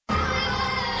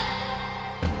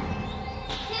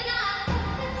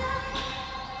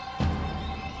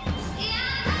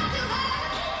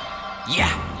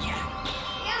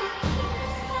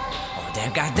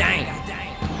God dang.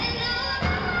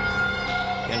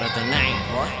 You know the name,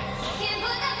 boy.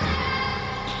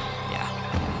 Yeah.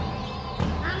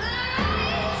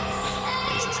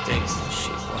 These and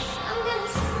shit, boy.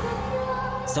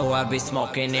 So I be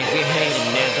smoking if you hating,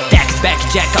 nigga. Dex back,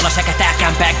 jack, all I check attack.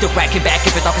 I'm back to crack it back.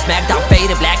 If you talk smack, down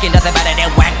faded black. Ain't nothing better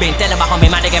than whack. Been telling my homie,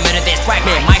 my nigga, murder this track.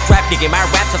 Man, my trap, nigga, my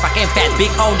rap, so fucking fat.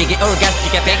 Big O, nigga, gas,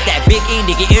 nigga, fake that. Big E,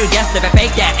 nigga, gas, never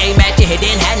fake that. A match, you hit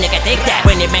in hand, nigga, take that.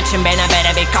 When you mention man, I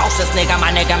better be cautious, nigga.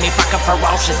 My nigga, me fucking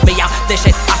ferocious. Me out this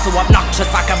shit, I so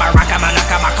obnoxious. Fucking my rock, I'm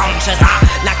my conscious.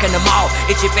 Knocking them all,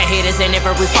 itchy for haters in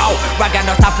every foe. Rock got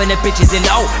no stop for the bitches and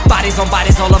no. Bodies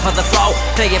all over the flow.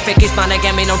 Clear your fickies, my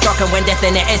nigga, me no joking. When death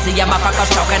in the AC, yeah, my fucker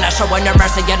choking. I showing no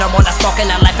mercy, you don't wanna smoking.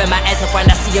 I laugh in my ass when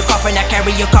I see you coughing. I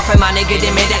carry you coughing, my nigga, they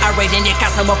made it. I rate in your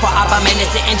customer for about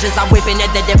minutes and inches. I'm whipping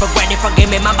at the devil, granny, forgive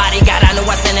me, my body got, I know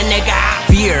what's in a nigga.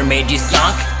 Fear made you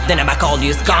skunk, then I'ma call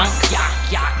you skunk.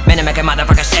 Man, I make a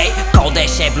motherfucker shake, call that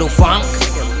shit blue funk.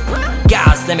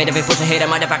 Guys, let me if you push a hit a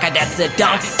motherfucker, that's a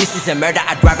dunk. This is a murder,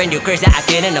 I driving you crazy, I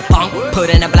get in a punk.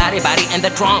 Put in a bloody body in the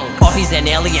trunk. Oh, he's an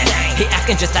alien, he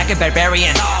acting just like a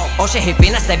barbarian. Oh shit, he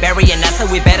been a Siberian, that's so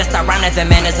we better start running. The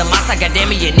man is a monster,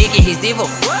 goddamn it, nigga, he's evil.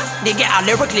 Nigga, I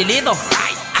lyrically lethal,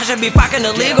 I should be fucking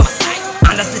illegal.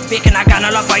 Honestly speaking, I got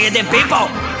no love for you than people.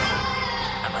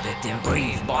 I'ma let them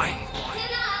breathe, boy.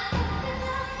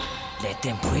 Let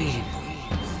them breathe.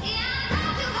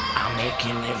 I'm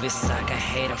making every sucker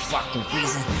hate a fucking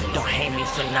reason. Don't hate me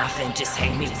for nothing, just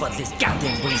hate me for this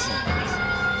goddamn reason.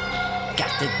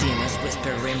 Got the demons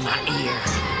whisper in my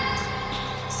ears.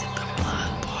 Sipping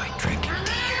blood, boy, drinking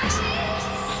tears.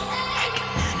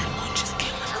 Hacking animal, just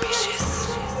killing bitches.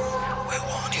 We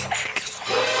want you acting so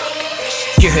fucking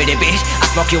vicious. You heard it, bitch, I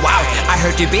smoke you out. I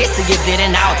heard you, bitch, so you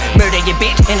didn't out. Murder you,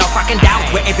 bitch, ain't no fucking doubt.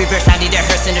 Where every verse I need a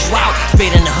hearse in the shroud.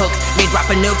 Spit in the hooks, me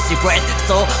dropping nukes. Your breath,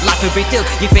 soul, life will be took.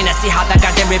 You finna see how that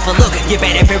goddamn ripper look. You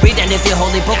better be reading if you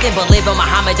holy book and believe in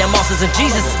Muhammad and Moses and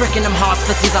Jesus. Breaking them hearts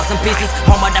for 2,000 pieces.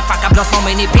 Oh motherfucker, blow so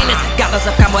many penis. Got us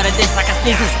up, come with a dance like a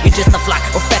sneezes. You just a flock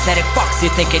of pathetic fucks. You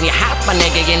thinking you hot, my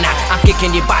nigga, you're not. I'm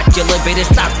kicking your butt, you little bit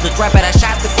of stop. The trap at a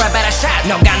shot, the trap at a shot.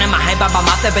 No gun in my hand, but my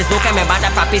mouth the bazooka. Me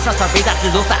manda papisa, sorrida,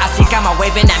 tizusa, asika. My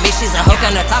waving at me, she's a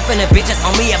hooker. No top in the bitches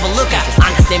on me, have a look at.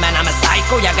 Honestly, man, I'm a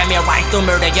psycho. Y'all got me a right to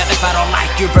murder you if I don't like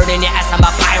you. Burning your ass, I'm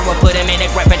a pyro. Put him in a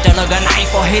grip and look a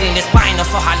knife or hitting the spinal.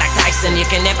 So hard like Tyson, you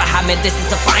can never have me. This is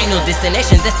the final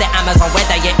destination. This the Amazon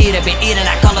weather. You eat a bit, eating,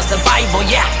 I call it survival.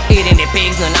 Yeah, eating the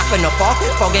pigs, no nothing, no fork.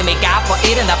 Forgive me, God, for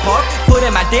eating the pork. Put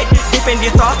in my dick, deep in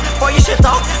your thoughts. For you should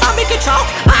talk, I'll make it talk.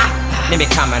 Let me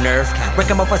calm my nerve.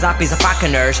 Break 'em up for zombies, a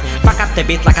fucking nurse. Fuck up the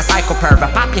beat like a psycho perv. I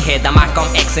pop your head, I'm Malcolm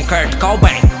X and Kurt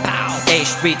Cobain. A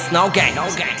streets, no gang.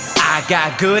 I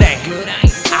got good aim.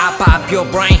 I pop your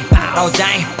brain. Oh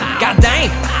dang, god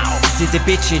dang. I see the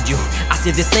bitch in you, I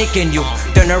see the snake in you.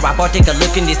 Turn around, boy, take a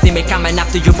look and you see me coming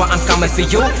after you, but I'm coming for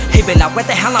you. He be like, what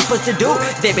the hell I'm supposed to do?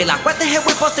 They be like, what the hell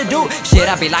we supposed to do? Shit,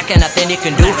 I be like, nothing you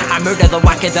can do. I murder the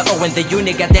rock and the O and the U,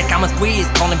 nigga, that come and squeeze.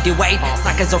 Call him D-Wade,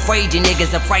 suckers afraid, you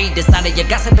niggas afraid. Decided you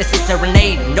gossip, it's a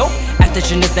serenade. Nope,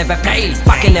 attention is never paid.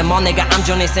 Fucking them all, nigga, I'm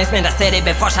Johnny Saints, man, I said it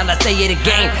before, shall I say it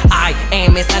again? I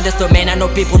ain't misunderstood, man, I know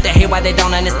people that hate why they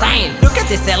don't understand. Look at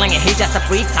this selling and he just a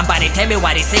freak. Somebody tell me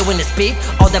what he say when they speak.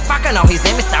 Oh, the fucker know his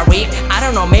name is Tariq. I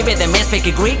don't know, maybe the man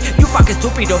speaking Greek. You fucking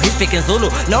stupid though, he speaking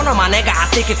Zulu. No, my nigga, I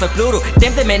think it's a Pluto.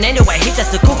 Damn the man anyway, he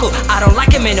just a cuckoo. I don't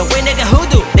like him in a way, nigga, who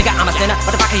do? Nigga, I'm a sinner,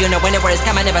 what the fuck you know when where it's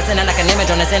coming, never sinner like an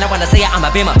image on the sinner. When I say it, I'm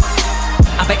a beamer.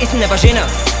 I bet it's never Gina.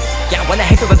 Yeah, when I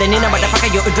hate with the Nina, motherfucker,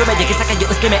 you a drummer, you can suck it, you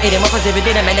a skimmer, eating up as if it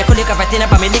didn't, man, I couldn't have a dinner,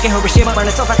 but me nigga Hiroshima,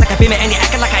 burning so fast like a beamer, and you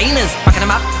acting like hyenas. Fucking them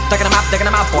up, taking them up, taking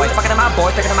them out, boy, fucking them out,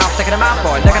 boy, taking them out, taking them out,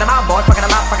 boy, taking them out, boy, fucking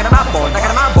them out, fucking them out, boy,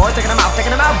 taking them out, boy, taking them out,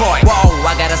 taking them out, boy. Whoa,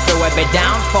 I gotta slow a bit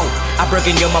down, phone, I'm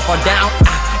breaking your mouth down.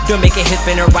 Don't make it hit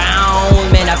spin around,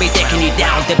 man, I be taking you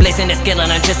down. They're blazing the skill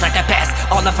and I'm just like a pest.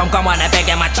 All of them gone when I bang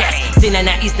in my chest. Seen in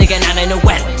the east, nigga, not in the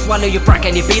west. Swallow your brack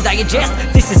and you be that you jest.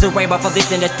 This is a rainbow for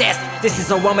this in the test. This is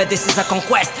a woman, this is a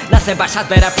conquest. Nothing but shots,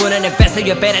 better put in a vest. So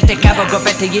you better take cover, go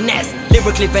back to your nest.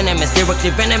 Lyrically venomous,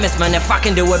 man, I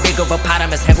fucking do a big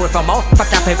hippopotamus. Hungry for more,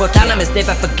 fucked up hypothalamus.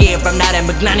 Never forgive, I'm not a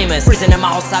magnanimous. Freezing them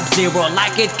all, sub-zero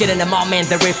like it. Getting them all, man,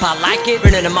 the reaper like it.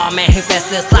 Burning them all, man, he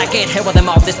fastest like it. Hell with them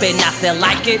all, this bit nothing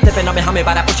like it. Tipping on me, homie,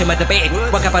 but I put him at the bed.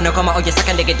 Wake up on no coma, oh, you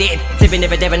suckin' nigga dead. Tipping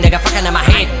never devil, nigga, fucking in my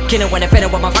head. Killing when I fed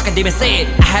what my fucking demon said.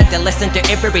 I had to listen to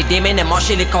every demon and more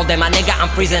shit called them. My nigga, I'm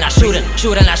freezing, I shooting,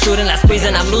 I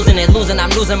squeezing, I'm losing it, I'm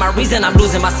losing my reason, I'm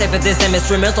losing myself at this damn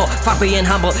instrumental. Fuck being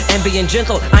humble and being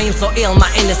gentle. I am so ill, my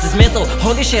illness is mental.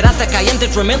 Holy shit, I think I am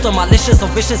detrimental. Malicious, so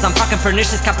vicious, I'm fucking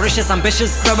pernicious, capricious,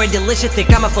 ambitious. Very delicious, think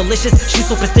I'm a felicious. She's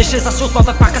superstitious, I shoot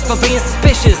motherfuckers for being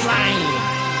suspicious.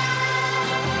 Lying.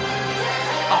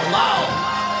 alone.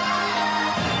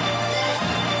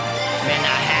 Man,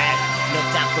 I had no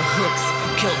time for hooks,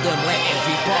 killed them with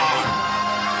every bar.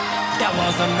 That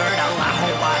was a murder, la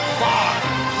whole lot bar.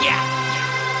 Yeah.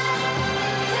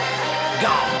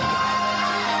 Go.